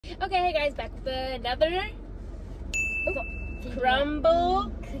Okay, hey guys, back with another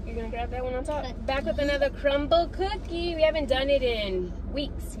Crumbl. You're gonna grab that one on top. Back with another Crumbl cookie. We haven't done it in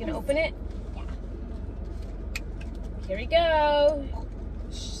weeks. You gonna open it? Yeah. Here we go.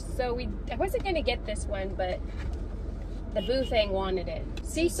 So I wasn't gonna get this one, but the boo thing wanted it.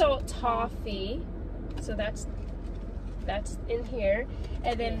 Sea salt toffee. So that's in here.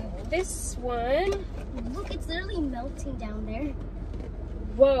 And then this one. Look, it's literally melting down there.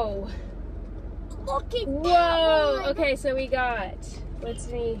 Whoa. Look at Whoa. that one. Okay, so we got,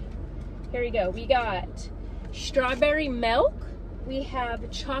 here we go. We got strawberry milk. We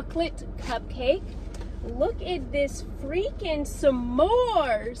have chocolate cupcake. Look at this freaking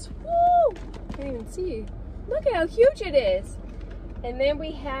s'mores. Woo! Can't even see. Look at how huge it is. And then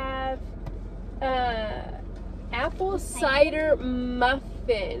we have Apple Cider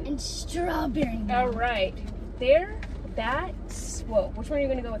Muffin. And strawberry milk. All right. That's, whoa, which one are you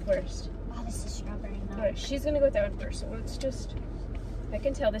going to go with first? Wow, this is strawberry milk. All right, she's going to go with that one first. So let's just, I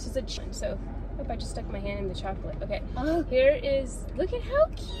can tell this is a one. So, hope I just stuck my hand in the chocolate. Okay, here is, look at how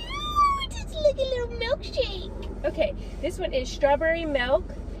cute. It's like a little milkshake. Okay, this one is strawberry milk.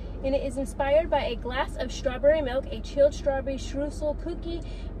 And it is inspired by a glass of strawberry milk, a chilled strawberry streusel cookie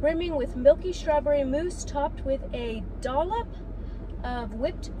brimming with milky strawberry mousse topped with a dollop of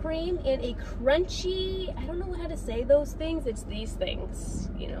whipped cream and a crunchy, I don't know how to say those things, it's these things,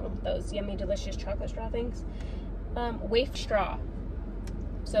 you know, those yummy delicious chocolate straw things, wafer straw.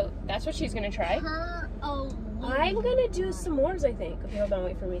 So that's what she's gonna try. I'm gonna do s'mores, I think. Okay, hold on,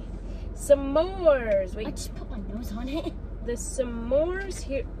 wait for me. S'mores. Wait. I just put my nose on it. The s'mores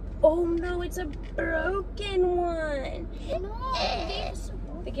here. Oh no, it's a broken one. No,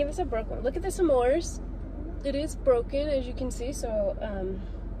 They gave us a broken one. Look at the s'mores. It is broken, as you can see. So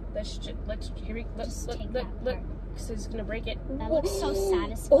let's look. So it's gonna break it. That looks so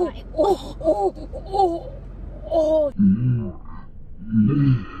satisfying.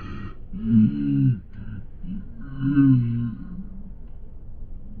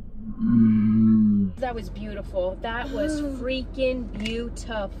 That was beautiful. That was freaking beautiful.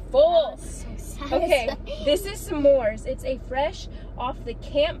 That was so satisfying. Okay, this is s'mores. It's a fresh off the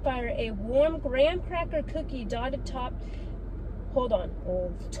campfire, a warm graham cracker cookie dotted top. Hold on.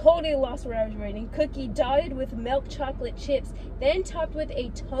 Oh, totally lost where I was reading. Cookie dotted with milk chocolate chips, then topped with a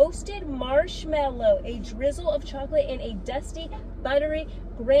toasted marshmallow, a drizzle of chocolate, and a dusty, buttery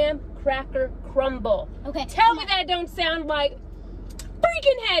graham cracker crumble. Okay. Tell me that don't sound like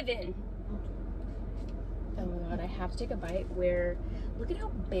freaking heaven. Oh my god, I have to take a bite where, look at how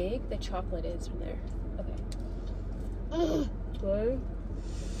big the chocolate is from there. Okay. Good.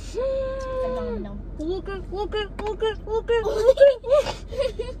 Phenomenal. Look at.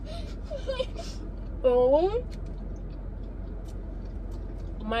 Oh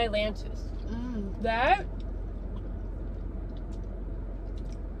my lances. That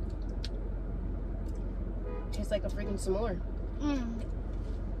tastes like a freaking s'more.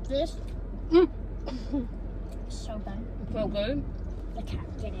 This so good. So good. The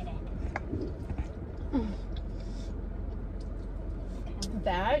cat did it.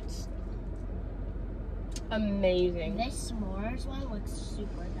 That's amazing. This s'mores one looks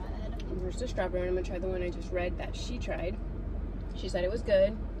super good. Here's the strawberry. I'm gonna try the one I just read that she tried. She said it was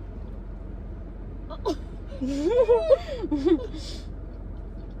good.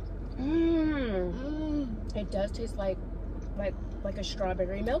 It does taste like a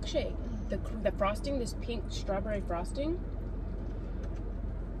strawberry milkshake. The frosting, this pink strawberry frosting.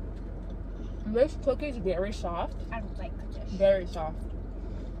 This cookie is very soft. I don't like cookies. Very soft.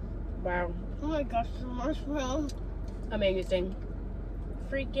 Wow. Oh my gosh, the marshmallow. Amazing.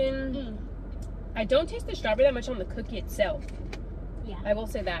 Freaking. I don't taste the strawberry that much on the cookie itself. Yeah. I will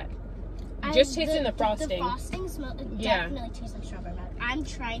say that. Just tasting the frosting. The frosting definitely tastes like strawberry milk. I'm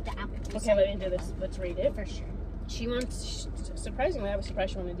trying the apple juice. Okay, let me do this. Let's read it. For sure. She wants, surprisingly, I was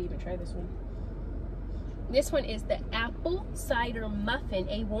surprised she wanted to even try this one. This one is the Apple Cider Muffin,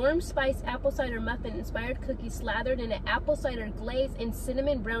 a warm spice apple cider muffin inspired cookie slathered in an apple cider glaze and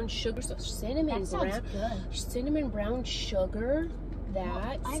cinnamon brown sugar. So cinnamon brown sugar.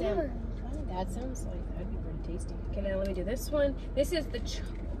 That sounds like that'd be pretty tasty. Okay, now let me do this one. This is the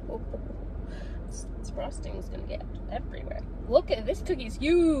this frosting is gonna get everywhere. Look at this cookie is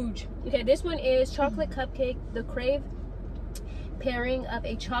huge. Okay, this one is chocolate cupcake, the crave pairing of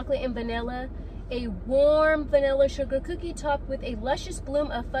a chocolate and vanilla, a warm vanilla sugar cookie topped with a luscious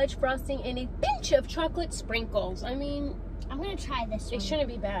bloom of fudge frosting and a pinch of chocolate sprinkles. I mean, I'm gonna try this one. It shouldn't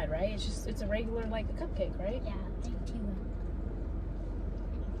be bad, right? It's a regular, like a cupcake, right? Yeah, thank you.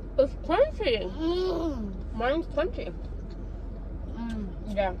 It's crunchy. Mine's crunchy.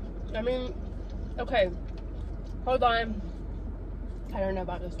 Yeah. I mean, okay. Hold on. I don't know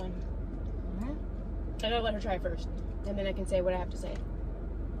about this one. I gotta let her try first. And then I can say what I have to say.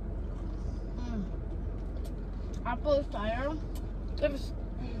 Apple cider. It was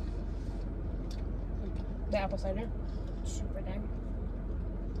the apple cider. Super good.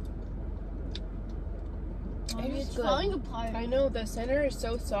 It's good. falling apart. I know, the center is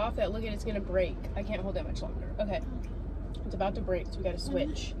so soft that look at it's gonna break. I can't hold it much longer. Okay. It's about to break, so we gotta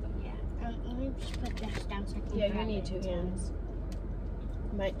switch. Yeah. Let me just put this down so I can Yeah, you grab need it. two hands.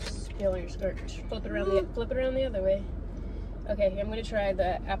 Might spill your skirt. Flip it around the other way. Okay, I'm gonna try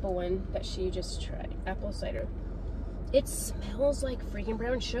the apple one that she just tried. Apple cider. It smells like freaking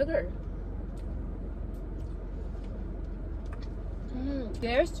brown sugar.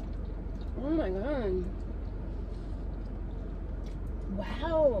 This? Oh my god.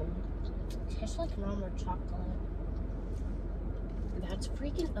 Wow. It tastes like normal chocolate. That's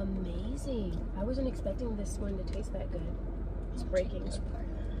freaking amazing. I wasn't expecting this one to taste that good. It's breaking apart.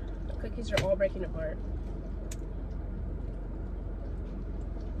 The cookies are all breaking apart.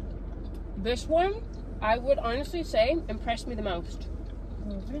 This one, I would honestly say, impressed me the most.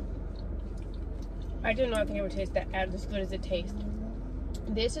 I did not think it would taste that as good as it tastes.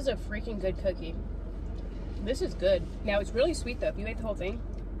 This is a freaking good cookie. This is good. Now, it's really sweet, though. If you ate the whole thing,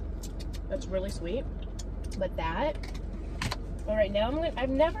 that's really sweet. But that... All right, now I've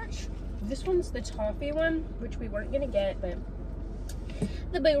never... This one's the toffee one, which we weren't going to get, but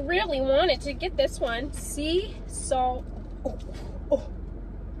we really wanted to get this one. Sea salt...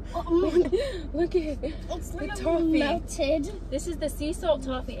 Look at it. It's the like toffee. melted. This is the sea salt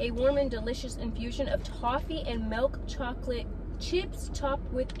toffee, a warm and delicious infusion of toffee and milk chocolate chips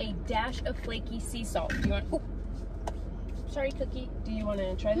topped with a dash of flaky sea salt. Do you want? Oh, sorry, Cookie. Do you want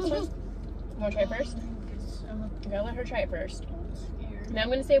to try this one? You want to try first? I'm gonna let her try it first. Now I'm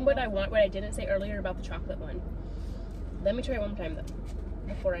gonna say what I didn't say earlier about the chocolate one. Let me try it one more time though,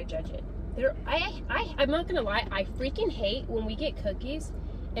 before I judge it. I'm not gonna lie. I freaking hate when we get cookies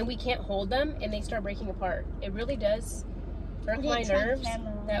and we can't hold them and they start breaking apart. It really does irk my nerves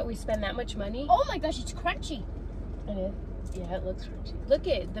that we spend that much money. Oh my gosh, it's crunchy. It is. Yeah, it looks crunchy. Look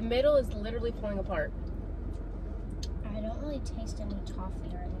at it. The middle is literally falling apart. I don't really taste any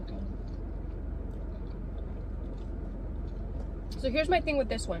toffee or anything. So here's my thing with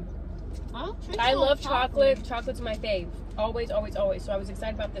this one. I I love chocolate. Chocolate's my fave. Always, always, always. So I was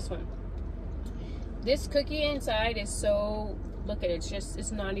excited about this one. This cookie inside is so... Look at it.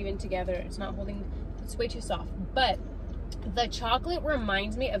 It's not even together. It's not holding... It's way too soft. But the chocolate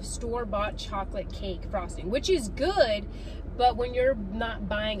reminds me of store-bought chocolate cake frosting, which is good, but when you're not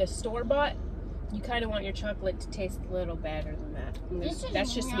buying a store-bought, you kind of want your chocolate to taste a little better than that.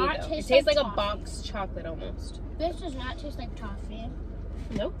 That's just me, though. It tastes like a box chocolate almost. This does not taste like toffee.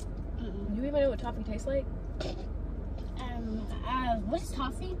 Nope. You even know what toffee tastes like? What's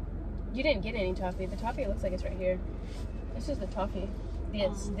toffee? You didn't get any toffee. The toffee looks like it's right here. This is the toffee.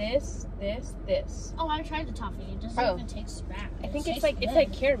 This. Oh, I tried the toffee. It doesn't even taste bad. I think it's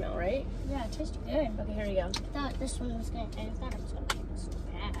like caramel, right? Yeah, it tastes good. Okay, here we go. I thought this one was gonna. I thought it was gonna taste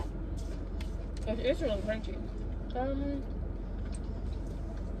bad. It is really crunchy.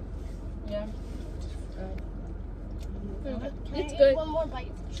 Yeah. It's good. One more bite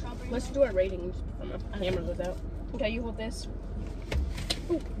of the strawberry. Let's do our ratings. I'm gonna hammer those out. Okay, you hold this.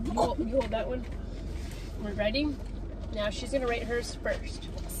 Ooh, you hold that one. We're ready. Now she's gonna rate hers first.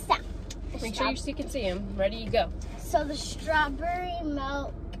 Stop. Make sure you can see them. Ready, go. So the strawberry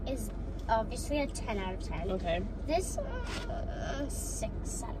milk is obviously a 10 out of 10. Okay. This one,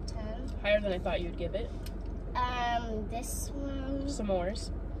 6 out of 10. Higher than I thought you'd give it. This one.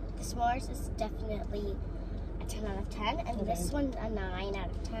 S'mores. The s'mores is definitely a 10 out of 10, and this one a 9 out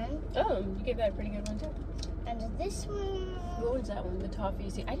of 10. Oh, you gave that a pretty good one too. And this one. What was that one? The toffee.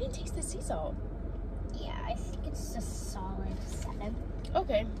 See, I didn't taste the sea salt. Yeah, I think it's a solid 7.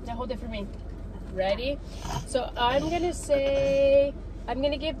 Okay, now hold it for me. Ready? So I'm gonna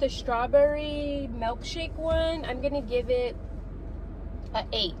give the strawberry milkshake one, I'm gonna give it a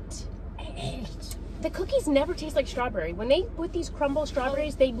 8. 8. The cookies never taste like strawberry. When they put these Crumbl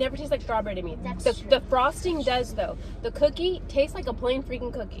strawberries, they never taste like strawberry to me. The frosting does though. The cookie tastes like a plain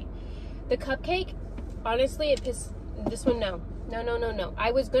freaking cookie. The cupcake, honestly, this one, no. No.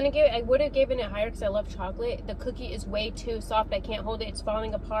 I would have given it higher because I love chocolate. The cookie is way too soft. I can't hold it. It's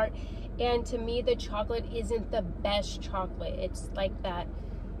falling apart. And to me, the chocolate isn't the best chocolate. It's like that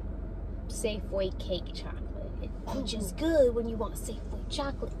Safeway cake chocolate. Which is good when you want Safeway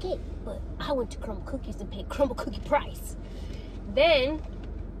chocolate cake. But I went to Crumbl Cookies and paid Crumbl cookie price. Then,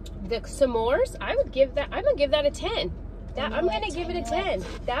 the s'mores, I'm going to give that a 10. I'm gonna give it a 10.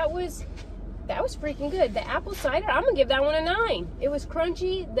 That was freaking good. The apple cider, I'm gonna give that one a 9. It was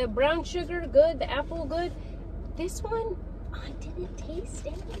crunchy, the brown sugar good, the apple good. This one, I didn't taste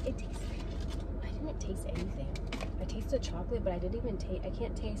anything. I didn't taste anything. I tasted chocolate, but I didn't even taste. I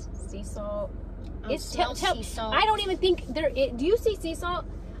can't taste sea salt. It's sea salt. I don't even think there. Do you see sea salt?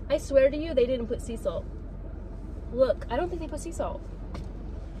 I swear to you, they didn't put sea salt. Look, I don't think they put sea salt.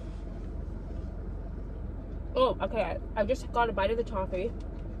 Oh, okay. I just got a bite of the toffee.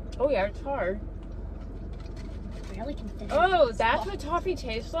 Oh yeah, it's hard. Really can finish. Oh, that's what toffee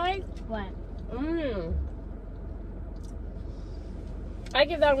tastes like? What? Mmm. I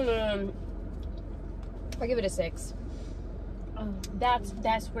give that one I give it a 6. Oh. That's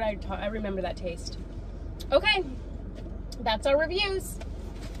what I remember that taste. Okay. That's our reviews.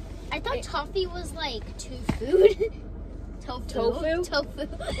 I thought toffee was like food. Tofu? Tofu.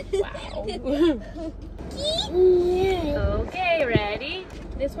 Wow. Okay, ready?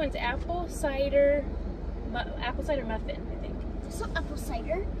 This one's apple cider muffin, I think. It's not apple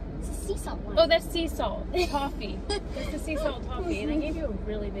cider. It's a sea salt one. Oh, that's sea salt. Toffee. That's the sea salt toffee. And I gave you a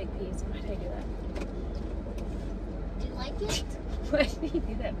really big piece. Why did I do that? Do you like it? Why did you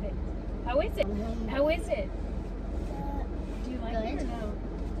do that big? How is it? How is it? Do you like it or no?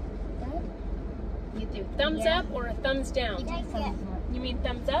 Good. You do. Thumbs up or a thumbs down? Like You mean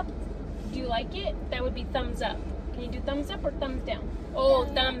thumbs up? Do you like it? That would be thumbs up. Can you do thumbs up or thumbs down? Oh,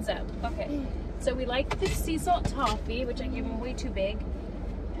 thumbs up. Okay. So we like the sea salt toffee, which I gave him way too big.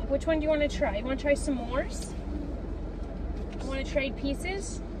 Which one do you want to try? You want to try some s'mores? You want to trade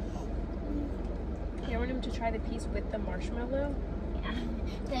pieces? Here, I want him to try the piece with the marshmallow. Yeah.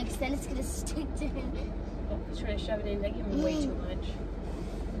 Then it's gonna stick to him. Oh, he's trying to shove it in. I gave him way too much.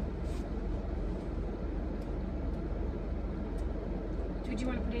 Would you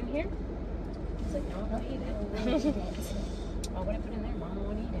want to put it in here? He's like, no, I'll eat it. Oh, what I put in there, Mama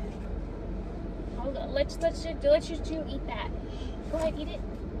won't eat it. Oh, let's you two eat that. Go ahead, eat it.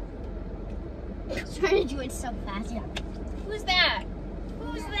 He's trying to do it so fast. Yeah. Who's that?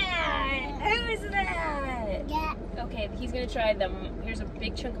 Who's that? Who is that? Yeah. Okay, he's gonna try them. Here's a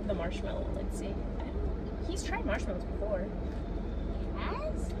big chunk of the marshmallow. Let's see. He's tried marshmallows before.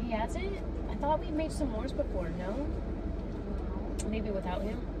 Has? He hasn't? I thought we made some s'mores before. No? Maybe without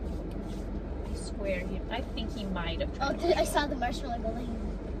him. I swear, I think he might have tried. Oh, I saw the marshmallow going.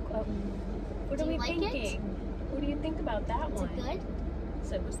 Oh. What are we like thinking? it? What do you think about that one? Is it good?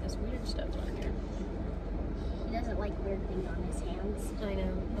 So it was this weird stuff on here. He doesn't like weird things on his hands. I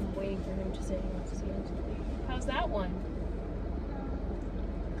know. I'm waiting for him to say he wants to see it. How's that one?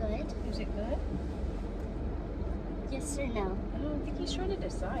 Good. Is it good? Yes or no? I don't think he's trying to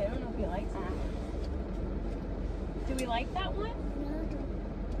decide. I don't know if he likes it. Do we like that one? No.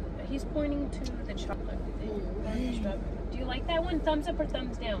 He's pointing to the chocolate. Or the strawberry. Do you like that one? Thumbs up or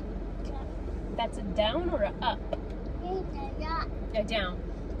thumbs down? That's a down or a up? A down.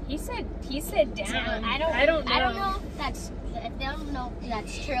 He said down. I don't know. I don't know if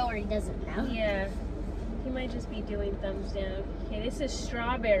that's true or he doesn't know. Yeah. He might just be doing thumbs down. Okay, this is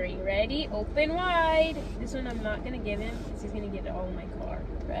strawberry. Ready? Open wide. This one I'm not gonna give him because he's gonna get it all in my car.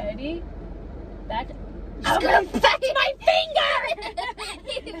 Ready? That's my finger! That's my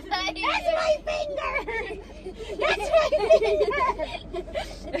finger! That's my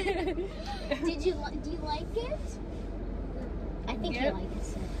finger! Do you like it? I think you like it.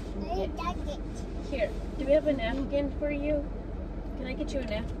 So. I like it. Here, do we have a napkin for you? Can I get you a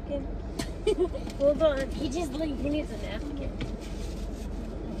napkin? Hold on. He needs a napkin.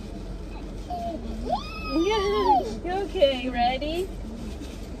 Okay, ready?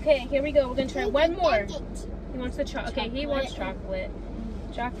 Okay, here we go. We're gonna try one more. He wants the chocolate. Okay, he wants chocolate.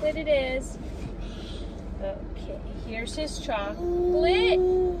 Chocolate it is. Okay, here's his chocolate.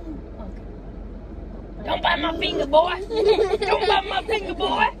 Okay. Don't bite my finger, boy. Don't bite my finger,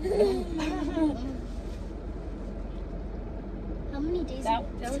 boy. How many days? That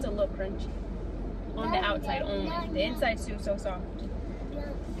one's a little crunchy. On the outside only. The inside's so soft.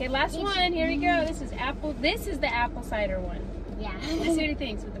 Okay, last one. Here we go. This is apple. This is the apple cider one. Yeah. Let's see what he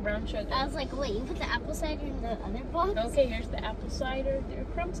thinks with the brown sugar. I was like, wait, you put the apple cider in the other box? Okay, here's the apple cider. Your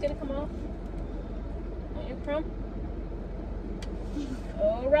crumb's gonna come off. Want your crumb?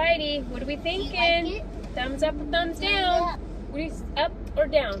 Alrighty. What are we thinking? Do you like it? Thumbs up or thumbs down? Up. What do you, up or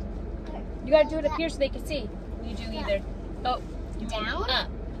down? You gotta do it up here so they can see. You do either. Oh, you mean Down? up.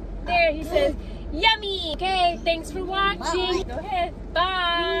 There, he says, yummy. Okay, thanks for watching. Bye. Go ahead.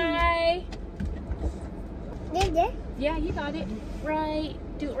 Bye. Yeah, you got it. Right.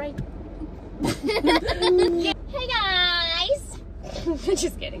 Do it right. Hey, guys.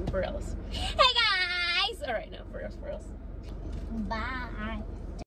 Just kidding, for reals. Hey, guys. All right, no, for reals. Bye.